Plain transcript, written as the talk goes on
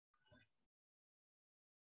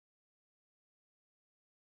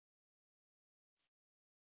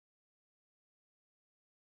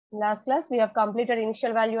Last class, we have completed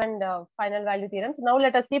initial value and final value theorems. Now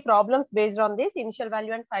let us see problems based on this initial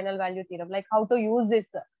value and final value theorem, like how to use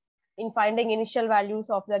this in finding initial values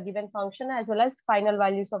of the given function as well as final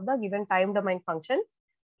values of the given time domain function.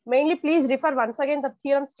 Mainly, please refer once again the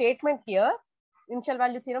theorem statement here. Initial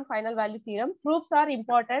value theorem, final value theorem. Proofs are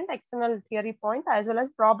important, external theory point, as well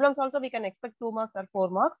as problems also we can expect 2 marks or 4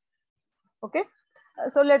 marks. Okay.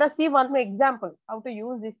 So let us see one example, how to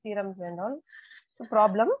use these theorems and all. So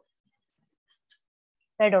problem,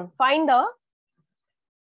 write down, find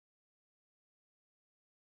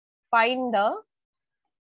the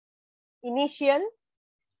initial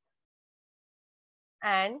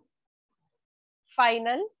and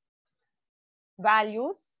final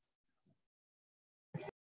values.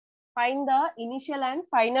 Find the initial and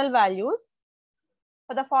final values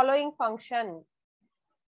for the following function.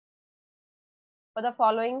 For the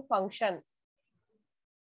following function.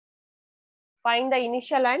 Find the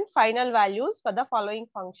initial and final values for the following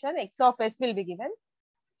function. X of s will be given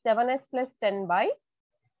 7s plus 10 by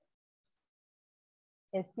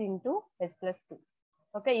s into s plus 2.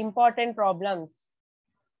 Okay, important problems.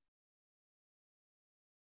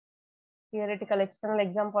 Theoretical external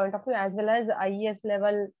exam point of view as well as IES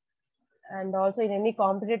level and also in any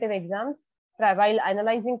competitive exams. While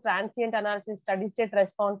analyzing transient analysis, steady state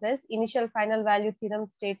responses, initial final value theorem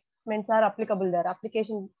statements are applicable there.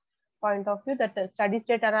 Application point of view that steady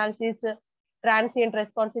state analysis, transient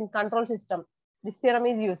response in control system. This theorem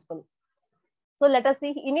is useful. So let us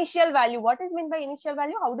see initial value. What is meant by initial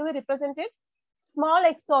value? How do we represent it? Small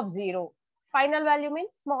x of 0. Final value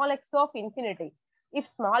means small x of infinity. If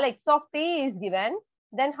small x of t is given,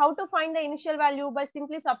 then how to find the initial value? By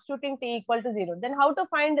simply substituting t equal to 0. Then how to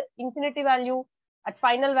find infinity value at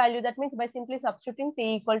final value? That means by simply substituting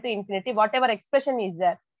t equal to infinity, whatever expression is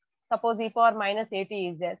there. Suppose e power minus at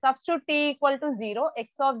is there. Substitute t equal to 0,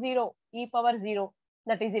 x of 0, e power 0.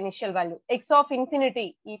 That is initial value. X of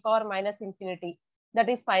infinity, e power minus infinity. That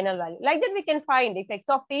is final value. Like that we can find if x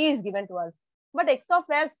of t is given to us. But x of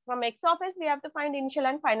s, from x of s, we have to find initial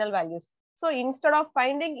and final values. So instead of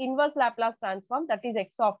finding inverse Laplace transform, that is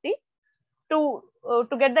x of t, to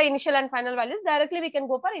get the initial and final values, directly we can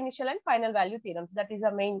go for initial and final value theorems. That is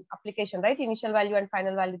the main application, right? Initial value and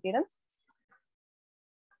final value theorems.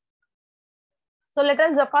 So let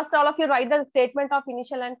us first all of you write the statement of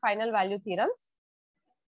initial and final value theorems.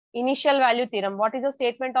 Initial value theorem. What is the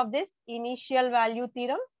statement of this? Initial value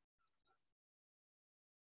theorem.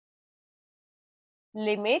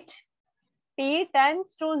 Limit t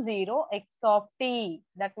tends to 0, x of t.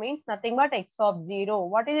 That means nothing but x of 0.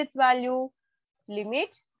 What is its value? Limit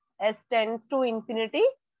s tends to infinity,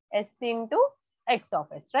 s into x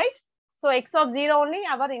of s, right? So x of 0 only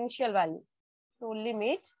our initial value. So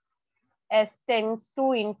limit s tends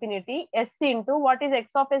to infinity, s into what is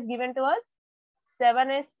x of s given to us?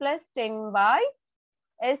 7s plus 10 by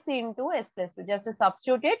s into s plus 2. Just to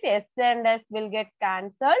substitute it, s and s will get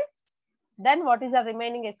cancelled. Then what is the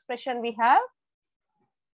remaining expression we have?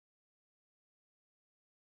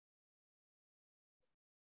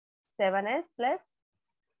 (7s plus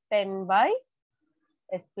 10 by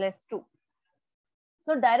s plus 2).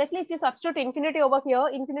 So directly if you substitute infinity over here,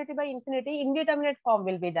 infinity by infinity, indeterminate form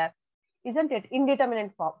will be there. Isn't it?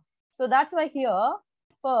 Indeterminate form. So that's why here,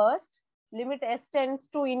 first, limit s tends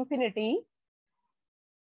to infinity.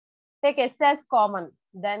 Take s as common.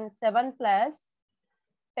 Then 7 plus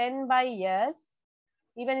 10 by s,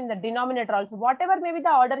 even in the denominator also, whatever may be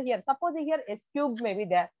the order here. Suppose here s cubed may be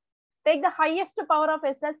there. Take the highest power of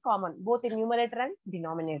s as common, both in numerator and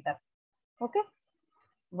denominator. Okay.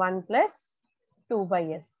 1 plus 2 by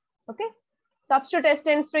s. Okay. Substitute s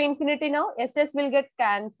tends to infinity now. SS will get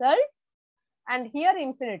cancelled. And here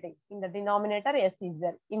infinity. In the denominator, s is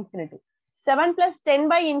there. Infinity. 7 plus 10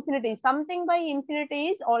 by infinity. Something by infinity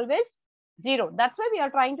is always 0. That's why we are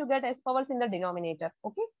trying to get s powers in the denominator.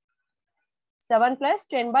 Okay. 7 plus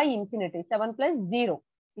 10 by infinity. 7 plus 0.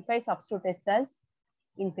 If I substitute s as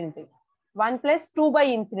infinity. 1 plus 2 by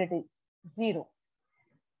infinity. 0.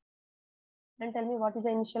 Then tell me what is the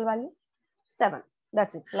initial value? 7.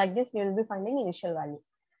 That's it. Like this, we will be finding initial value.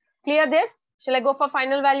 Clear this? Shall I go for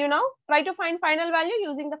final value now? Try to find final value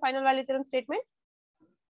using the final value theorem statement.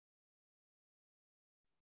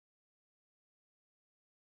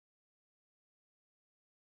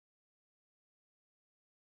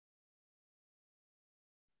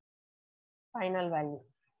 Final value.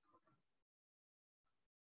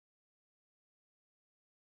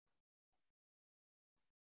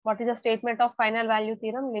 What is the statement of final value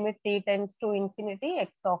theorem? Limit t tends to infinity,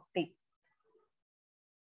 x of t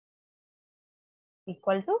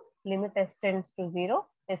equal to limit s tends to 0,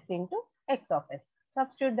 s into x of s.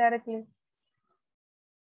 Substitute directly.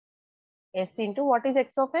 S into what is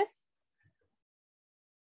x of s?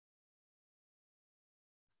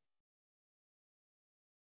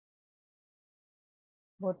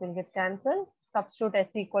 Both will get cancelled. Substitute s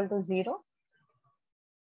equal to 0.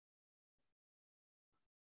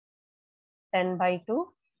 10 by 2,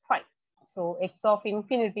 5. So x of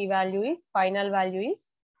infinity value is, final value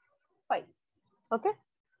is 5. Okay.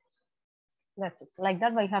 That's it. Like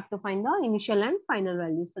that, we have to find the initial and final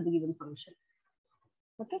values for the given function.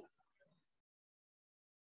 Okay.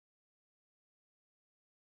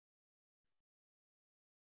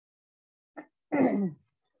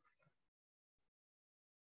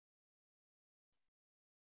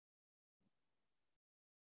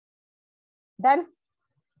 Done.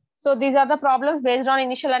 So these are the problems based on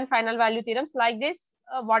initial and final value theorems. Like this,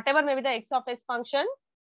 whatever may be the x of s function,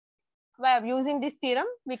 by using this theorem,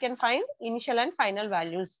 we can find initial and final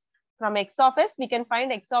values. From x of s, we can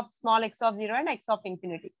find x of small x of 0 and x of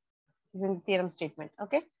infinity using the theorem statement.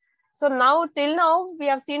 Okay. So now, till now, we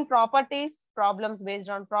have seen properties, problems based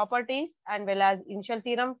on properties, and well as initial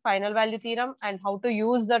theorem, final value theorem, and how to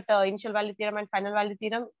use that initial value theorem and final value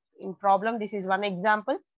theorem in problem. This is one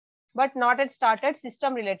example, but not yet started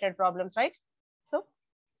system related problems, right? So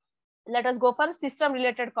let us go for system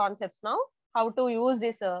related concepts now. How to use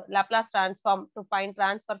this Laplace transform to find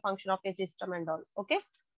transfer function of a system and all. Okay.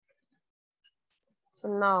 So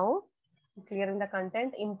now, clearing the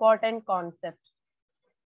content, important concept.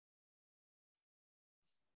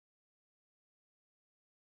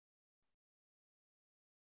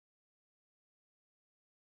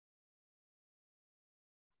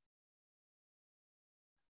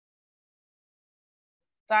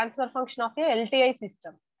 Transfer function of a LTI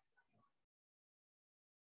system.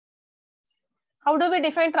 How do we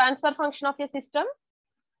define transfer function of a system?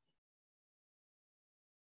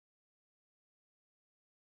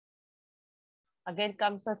 Again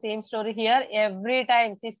comes the same story here. Every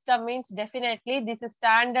time system means definitely this is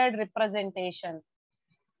standard representation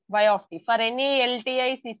y of t. For any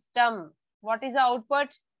LTI system, what is the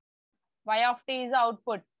output? Y of t is the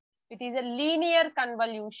output. It is a linear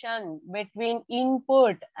convolution between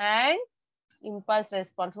input and impulse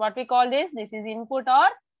response. What we call this? This is input or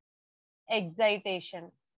excitation.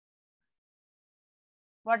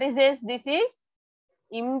 What is this? This is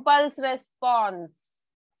impulse response.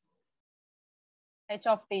 H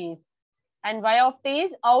of t is, and y of t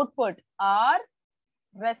is output or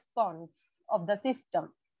response of the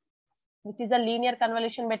system, which is a linear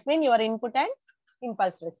convolution between your input and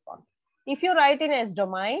impulse response. If you write in S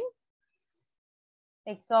domain,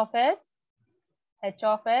 x of s, h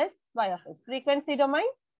of s, y of s. Frequency domain,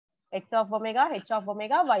 x of omega, h of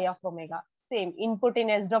omega, y of omega. Same, input in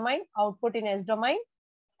S domain, output in S domain.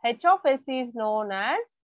 H of s is known as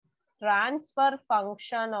transfer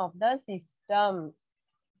function of the system.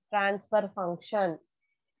 Transfer function.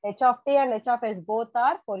 H of t and h of s both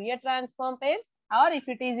are Fourier transform pairs, or if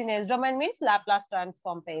it is in S domain means Laplace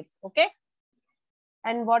transform pairs. Okay.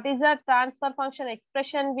 And what is the transfer function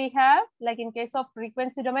expression we have? Like in case of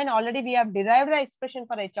frequency domain, already we have derived the expression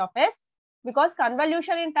for h of s, because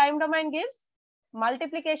convolution in time domain gives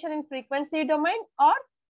multiplication in frequency domain or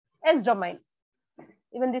S domain.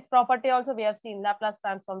 Even this property also we have seen, Laplace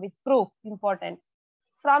transform with proof, important.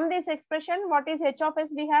 From this expression, what is h of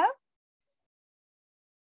s we have?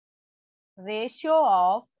 Ratio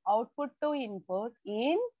of output to input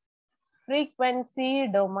in frequency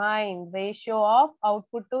domain. Ratio of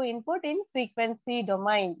output to input in frequency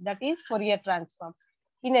domain. That is Fourier transform.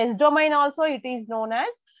 In S domain also it is known as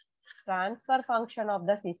transfer function of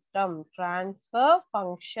the system. Transfer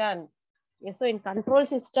function. Yes, so in control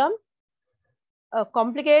system,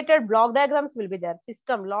 complicated block diagrams will be there.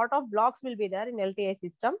 System, lot of blocks will be there in LTI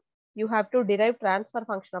system. You have to derive transfer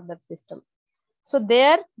function of that system. So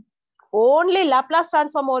there only Laplace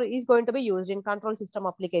transform is going to be used in control system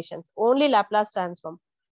applications. Only Laplace transform.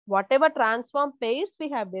 Whatever transform pairs we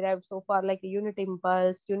have derived so far, like unit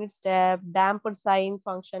impulse, unit step, damped sine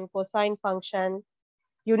function, cosine function,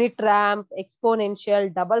 unit ramp,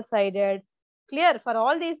 exponential, double-sided. Clear? For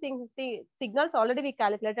all these things, the signals already we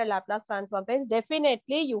calculated Laplace transform pairs.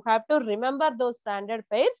 Definitely you have to remember those standard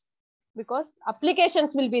pairs, because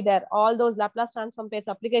applications will be there. All those Laplace transform pairs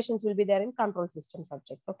applications will be there in control system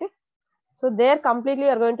subject. Okay. So there completely we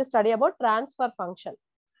are going to study about transfer function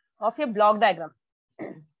of a block diagram.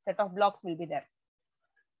 Set of blocks will be there.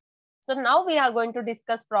 So now we are going to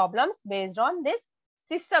discuss problems based on this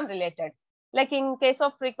system related. Like in case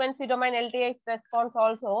of frequency domain LTI response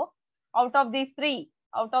also, out of these three,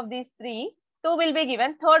 two will be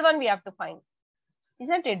given. Third one we have to find.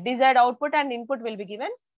 Isn't it? Desired output and input will be given.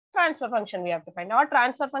 Transfer function we have to find. Our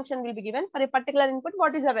transfer function will be given for a particular input.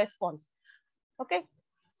 What is the response? Okay.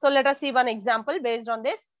 So let us see one example based on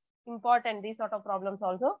this. Important, these sort of problems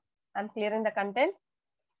also. I'm clearing the content.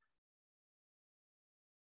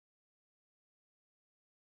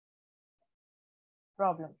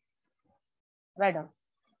 Problem. Write down.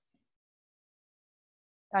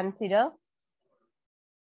 Consider.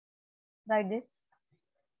 Write this.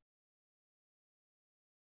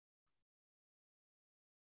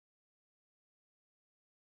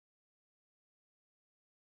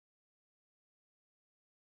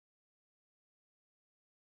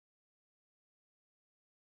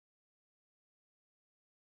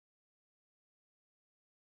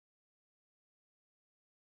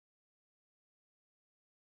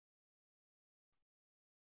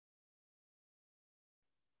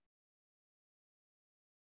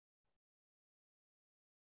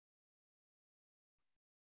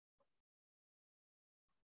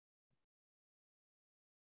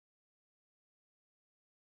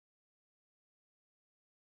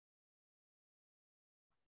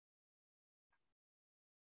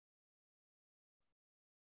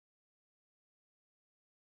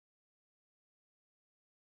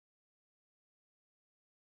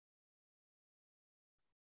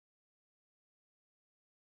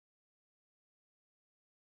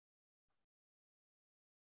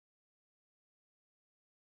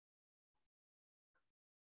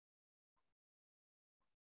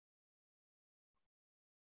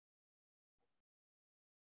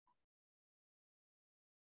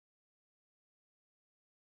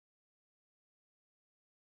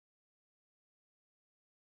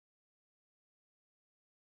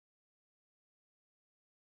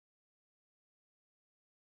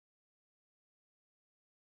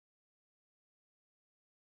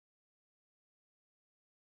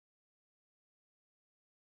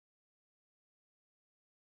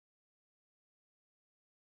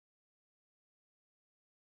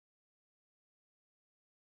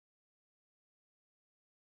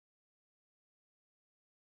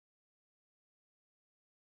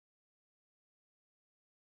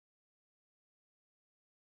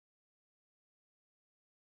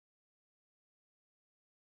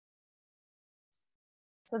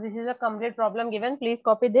 So this is a complete problem given. Please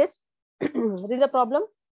copy this. Read the problem.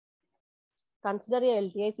 Consider a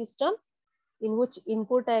LTI system in which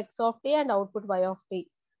input x of t and output y of t.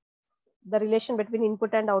 The relation between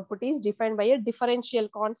input and output is defined by a differential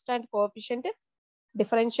constant coefficient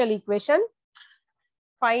differential equation.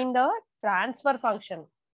 Find the transfer function,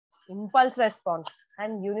 impulse response,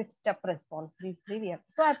 and unit step response. These three we have.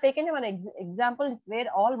 So I've taken one example where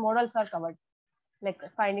all models are covered, like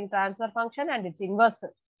finding transfer function and its inverse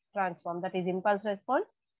transform, that is impulse response,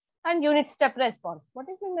 and unit step response. What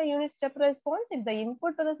is in the unit step response? If the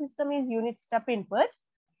input to the system is unit step input,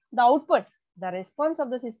 the output, the response of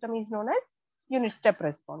the system is known as unit step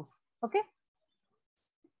response. Okay.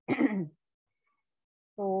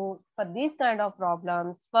 So for these kind of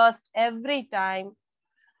problems, first every time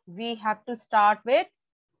we have to start with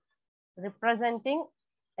representing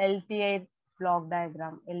LTI block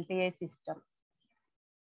diagram, LTI system.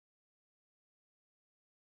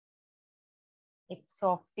 X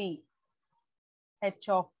of t, h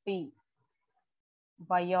of t,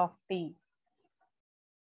 y of t,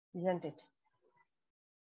 isn't it?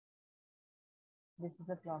 This is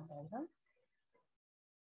the block diagram.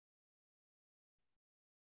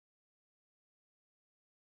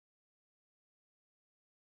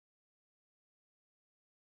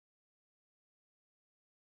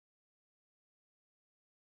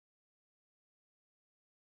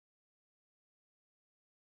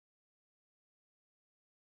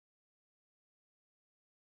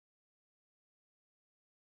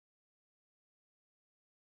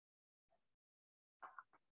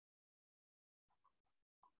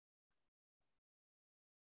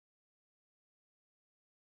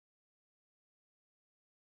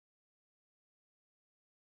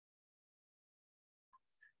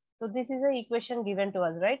 So this is the equation given to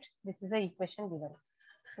us, right? This is the equation given.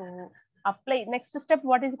 So apply next step.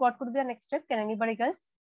 What could be the next step? Can anybody guess?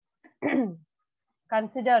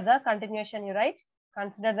 Consider the continuation. You write.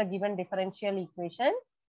 Consider the given differential equation,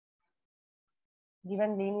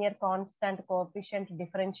 given linear constant coefficient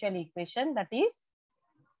differential equation, that is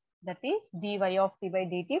dy of t by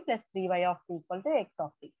dt plus 3y of t equal to x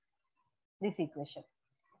of t. This equation,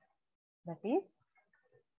 that is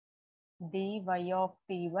dy of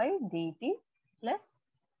t by dt plus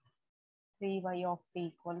 3y of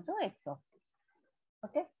t equal to x of t.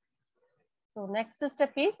 Okay. So next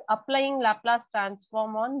step is applying Laplace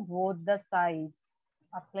transform on both the sides.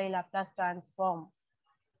 Apply Laplace transform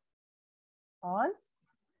on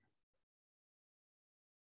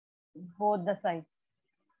both the sides.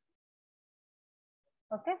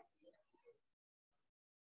 Okay.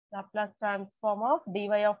 Laplace transform of dy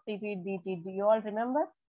of t dt. Do you all remember?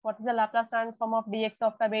 What is the Laplace transform of dx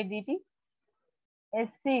of by dt?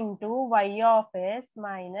 S into y of s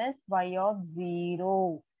minus y of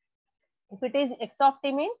 0. If it is x of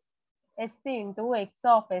t means s into x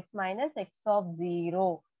of s minus x of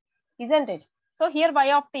 0. Isn't it? So here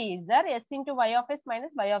y of t is there, s into y of s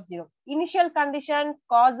minus y of 0. Initial conditions,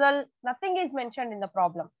 causal, nothing is mentioned in the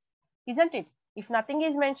problem. Isn't it? If nothing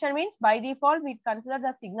is mentioned means by default we consider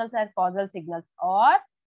the signals as causal signals, or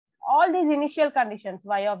all these initial conditions,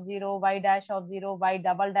 y of 0, y dash of 0, y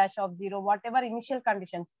double dash of 0, whatever initial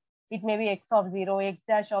conditions, it may be x of 0, x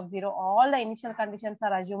dash of 0, all the initial conditions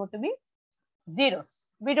are assumed to be zeros.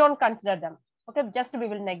 We don't consider them. Okay, just we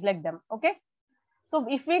will neglect them. Okay. So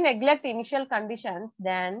if we neglect initial conditions,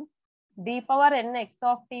 then d power n x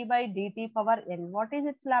of t by dt power n, what is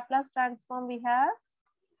its Laplace transform we have?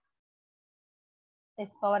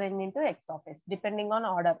 S power n into x of s, depending on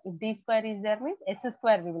order. If d square is there means s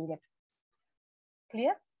square we will get.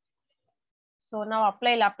 Clear? So now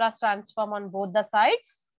apply Laplace transform on both the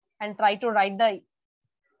sides and try to write the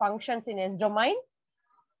functions in S domain.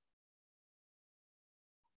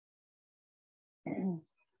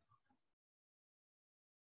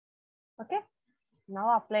 Okay.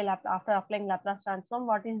 Now apply after applying Laplace transform,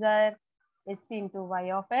 what is there? S into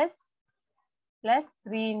y of s plus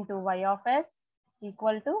 3 into y of s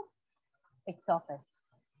equal to x of s.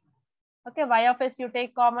 Okay, y of s you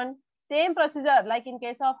take common. Same procedure like in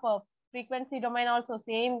case of frequency domain also,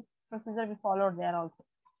 same procedure we followed there also.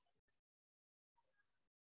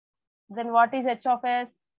 Then what is h of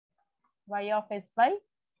s? Y of s by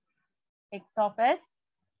x of s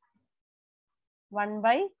 1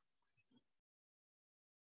 by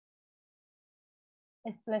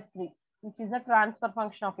s plus 3, which is a transfer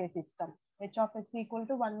function of a system. H of s equal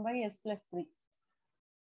to 1 by s plus 3.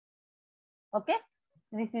 Okay,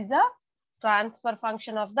 this is a transfer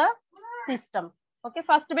function of the system. Okay,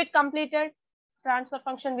 first bit completed. Transfer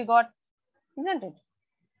function we got, isn't it?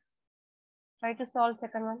 Try to solve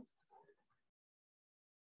second one.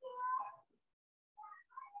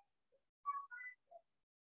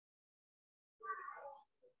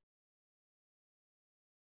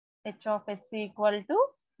 H of s equal to,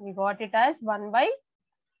 we got it as 1 by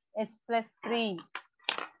s plus 3.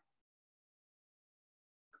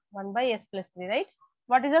 1 by s plus 3, right?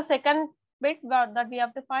 What is the second bit that we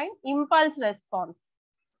have to find? Impulse response.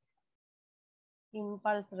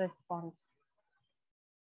 Impulse response.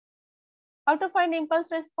 How to find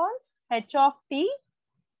impulse response? H of t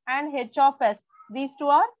and h of s. These two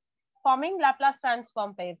are forming Laplace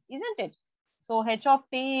transform pairs, isn't it? So h of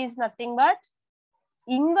t is nothing but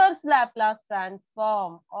inverse Laplace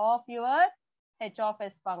transform of your h of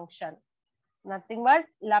s function. Nothing but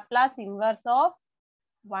Laplace inverse of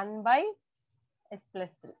 1 by s plus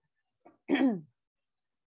 3.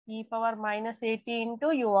 E power minus 80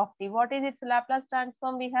 into u of t. What is its Laplace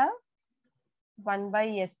transform we have? 1 by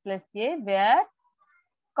s plus a, where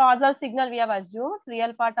causal signal we have assumed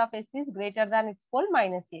real part of s is greater than its pole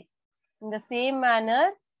minus a. In the same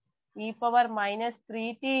manner, e power minus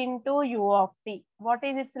 3t into u of t. What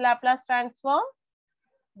is its Laplace transform?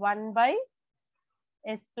 1 by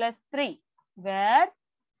s plus 3, where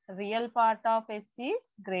real part of s is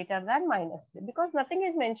greater than minus 3. Because nothing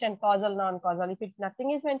is mentioned, causal, non-causal. If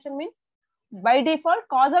nothing is mentioned means by default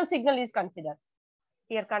causal signal is considered.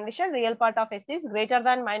 Here condition real part of s is greater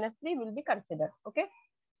than minus 3 will be considered. Okay.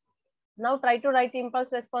 Now try to write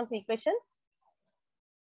impulse response equation.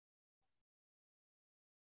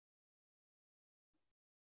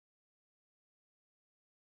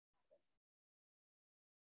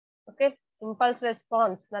 Okay, impulse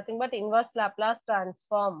response, nothing but inverse Laplace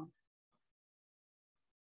transform.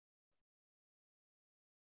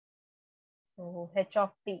 So h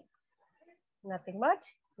of t, nothing but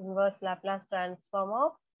inverse Laplace transform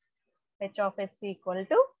of h of s equal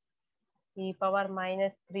to e power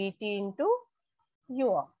minus 3t into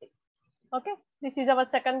u of t. Okay, this is our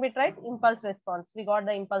second bit, right? Impulse response. We got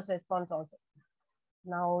the impulse response also.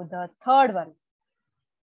 Now the third one.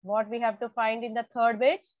 What we have to find in the third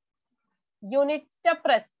bit? Unit step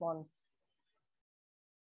response.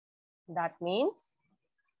 That means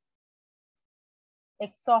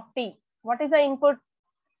x of t. What is the input?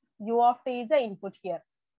 U of t is the input here.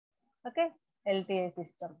 Okay, LTI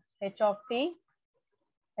system. H of t,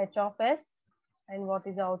 h of s, and what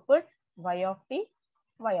is the output? Y of t,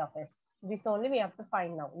 y of s. This only we have to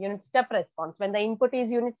find now. Unit step response. When the input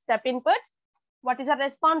is unit step input, what is the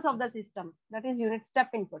response of the system? That is unit step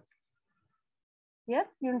input. Here,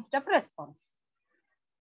 unit step response.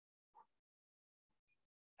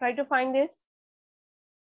 Try to find this.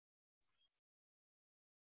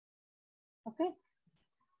 Okay.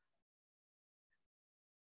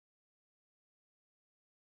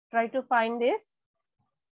 Try to find this.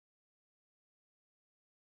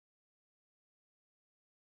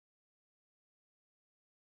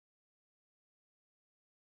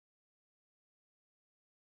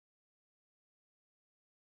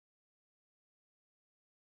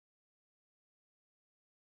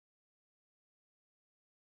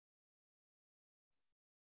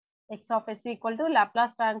 X of s equal to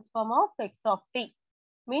Laplace transform of x of t.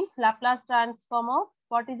 Means Laplace transform of,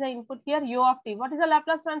 what is the input here? U of t. What is the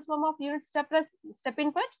Laplace transform of unit step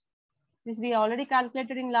input? This we already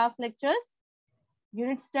calculated in last lectures.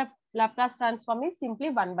 Unit step Laplace transform is simply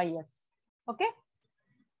 1 by s. Okay.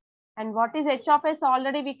 And what is h of s?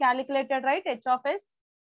 Already we calculated, right? H of s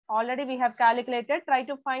already we have calculated. Try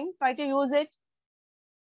to find, try to use it.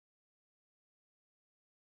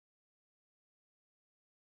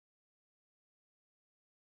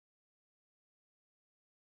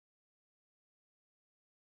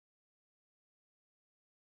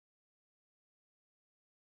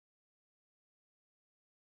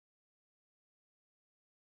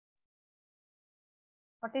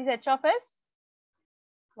 What is h of s?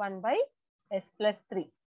 1 by s plus 3.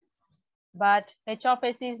 But h of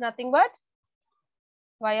s is nothing but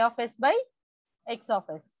y of s by x of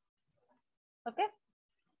s. Okay.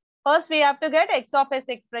 First, we have to get x of s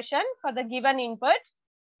expression for the given input.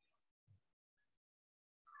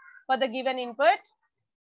 For the given input.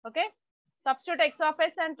 Okay. Substitute x of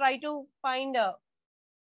s and try to find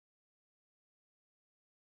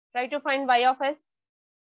y of s.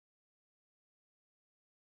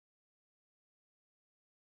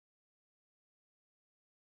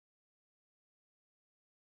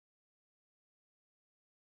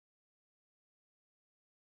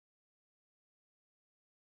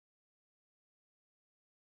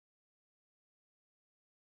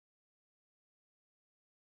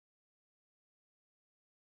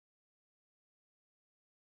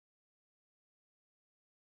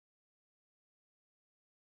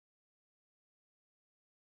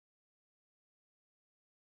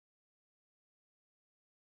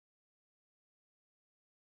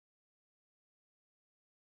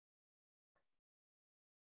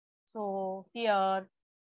 So here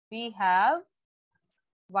we have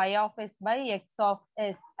y of s by x of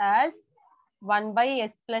s as 1 by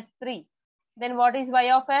s plus 3. Then what is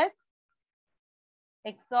y of s?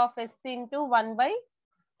 X of s into 1 by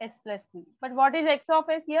s plus 3. But what is x of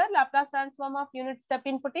s here? Laplace transform of unit step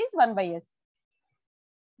input is 1 by s.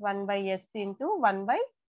 1 by s into 1 by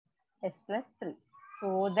s plus 3.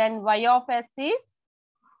 So then y of s is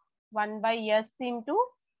 1 by s into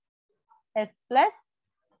s plus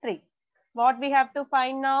 3. What we have to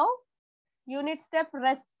find now? Unit step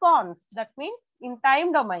response. That means in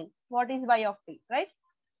time domain, what is y of t, right?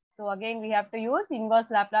 So again, we have to use inverse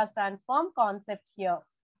Laplace transform concept here.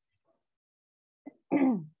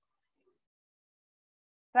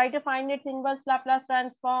 Try to find its inverse Laplace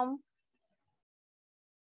transform.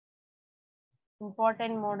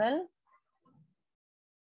 Important model.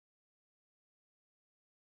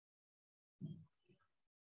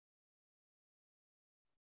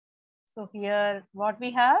 So here what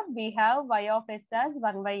we have y of s as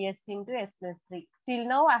 1 by s into s plus 3. Till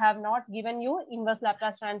now I have not given you inverse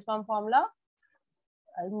Laplace transform formula.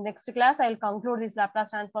 In next class I will conclude this Laplace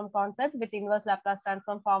transform concept with inverse Laplace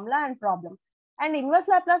transform formula and problem. And inverse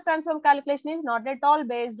Laplace transform calculation is not at all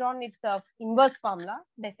based on its inverse formula.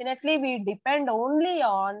 Definitely we depend only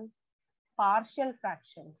on partial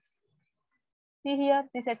fractions. See here,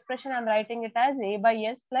 this expression I am writing it as a by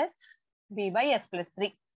s plus b by s plus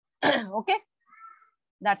 3. Okay.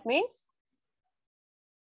 That means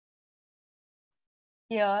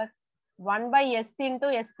here 1 by s into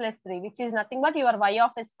s plus 3, which is nothing but your y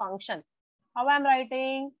of s function. How I am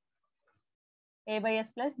writing? A by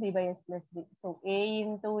s plus b by s plus 3. So a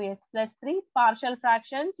into s plus 3 partial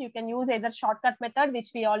fractions. You can use either shortcut method,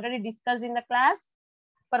 which we already discussed in the class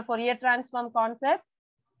for Fourier transform concept.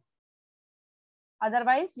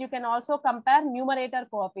 Otherwise, you can also compare numerator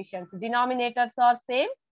coefficients. Denominators are same.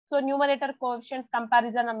 So numerator coefficients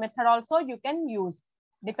comparison method also you can use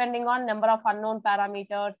depending on number of unknown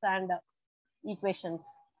parameters and equations.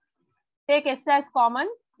 Take s as common,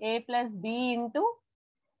 a plus b into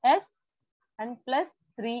s and plus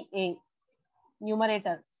 3a.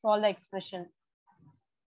 Numerator, solve the expression.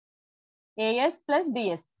 as plus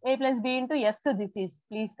bs. A plus b into s, so this is,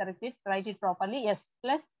 please correct it, write it properly, s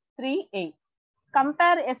plus 3a.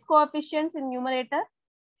 Compare s coefficients in numerator.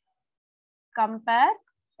 Compare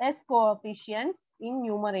s coefficients in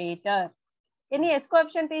numerator. Any s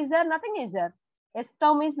coefficient is there? Nothing is there. S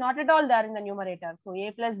term is not at all there in the numerator. So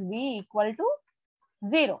a plus b equal to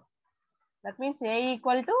 0. That means a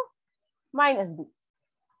equal to minus b.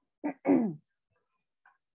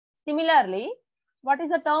 Similarly, what is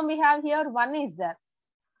the term we have here? 1 is there.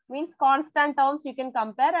 Means constant terms you can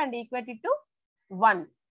compare and equate it to 1.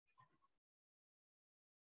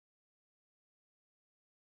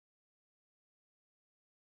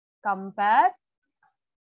 Compare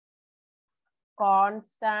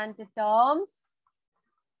constant terms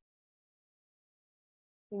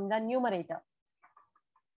in the numerator.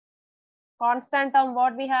 Constant term,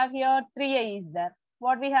 what we have here, 3a is there.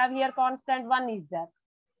 What we have here, constant 1 is there.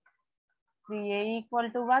 3a equal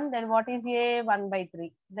to 1. Then what is a? 1 by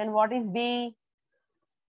 3. Then what is b?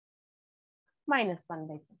 Minus 1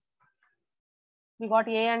 by 3. We got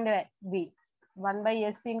a and b. 1 by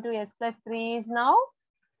s into s plus 3 is now,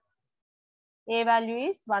 a value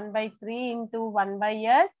is 1 by 3 into 1 by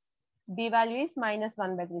s. B value is minus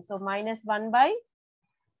 1 by 3. So minus 1 by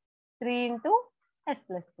 3 into s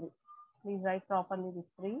plus 3. Please write properly this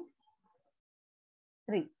 3.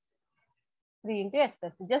 3 into s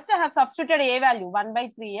plus 3. Just I have substituted a value 1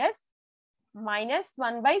 by 3s minus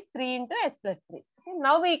 1 by 3 into s plus 3. Okay.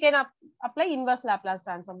 Now we can apply inverse Laplace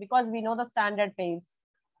transform because we know the standard pairs.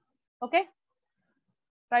 Okay.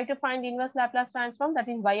 Try to find inverse Laplace transform, that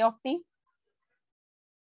is y of t.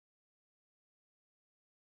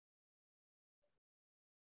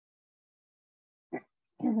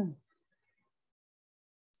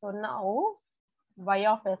 So now y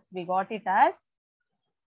of s, we got it as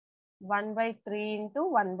 1 by 3 into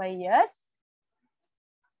 1 by s.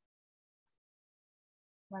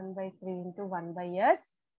 1 by 3 into 1 by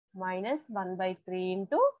s minus 1 by 3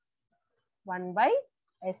 into 1 by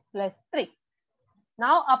s plus 3.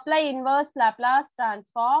 Now apply inverse Laplace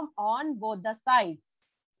transform on both the sides.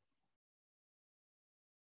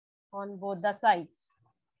 On both the sides.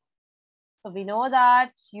 So we know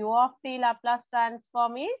that u of t Laplace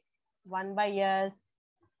transform is 1 by s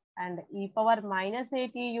and e power minus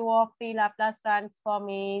at u of t Laplace transform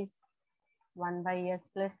is 1 by s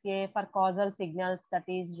plus a for causal signals, that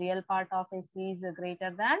is real part of s is greater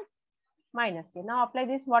than minus a. Now apply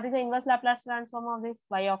this. What is the inverse Laplace transform of this?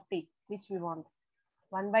 Y of t, which we want.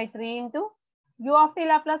 1 by 3 into u of t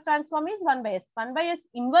Laplace transform is 1 by s. 1 by s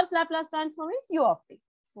inverse Laplace transform is u of t.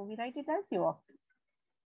 So we write it as u of t.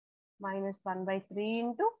 Minus 1 by 3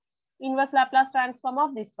 into inverse Laplace transform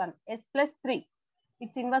of this one, s plus 3.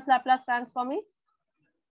 Its inverse Laplace transform is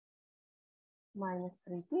minus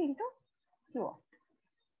 3t into q of t.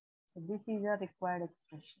 So this is a required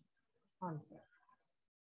expression. Answer.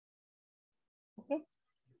 Okay.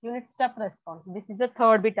 Unit step response. This is a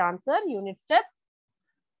third bit answer. Unit step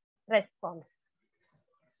response.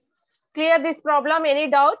 Clear this problem? Any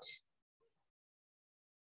doubt?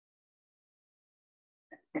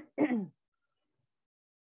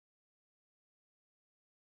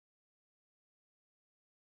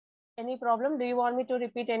 Any problem? Do you want me to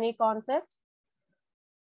repeat any concept?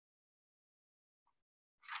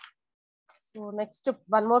 So next,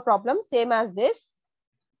 one more problem, same as this,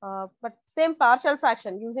 but same partial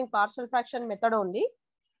fraction, using partial fraction method only.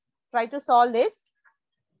 Try to solve this.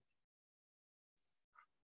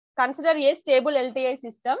 Consider a stable LTI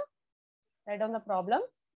system. Write down the problem.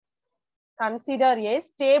 Consider a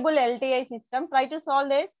stable LTI system. Try to solve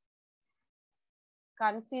this.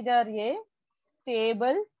 Consider a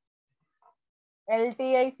stable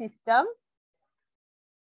LTI system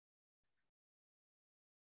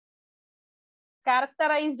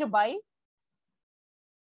characterized by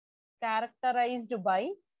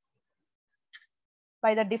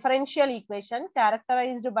the differential equation,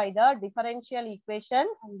 characterized by the differential equation.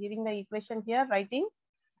 I'm giving the equation here, writing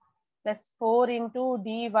plus 4 into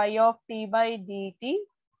dy of t by dt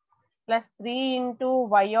plus 3 into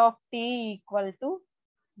y of t equal to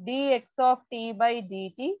dx of t by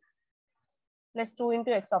dt plus 2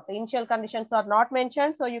 into x of t. Initial conditions are not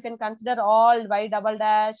mentioned, so you can consider all y double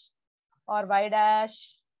dash or y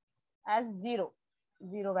dash as 0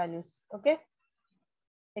 values. Okay.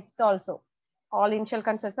 X also. All initial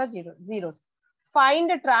conditions are zeros. Find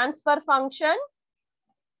a transfer function.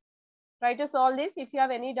 Try to solve this. If you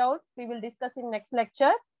have any doubt, we will discuss in next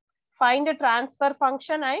lecture. Find a transfer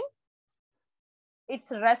function and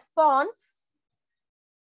its response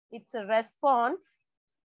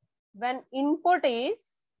when input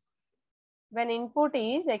is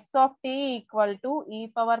x of t equal to e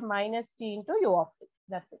power minus t into u of t.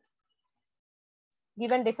 That's it.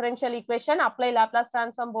 Given differential equation, apply Laplace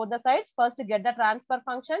transform both the sides. First, get the transfer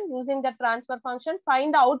function. Using the transfer function,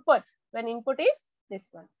 find the output when input is this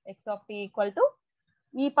one, x of t equal to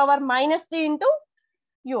e power minus t into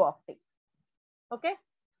u of t. Okay.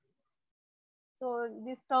 So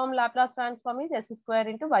this term Laplace transform is s square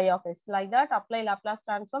into y of s. Like that, apply Laplace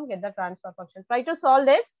transform, get the transfer function. Try to solve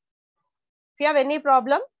this. If you have any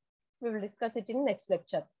problem, we will discuss it in next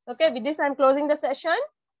lecture. Okay, with this I am closing the session.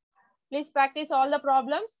 Please practice all the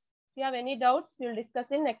problems. If you have any doubts, we will discuss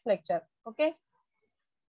in next lecture. Okay.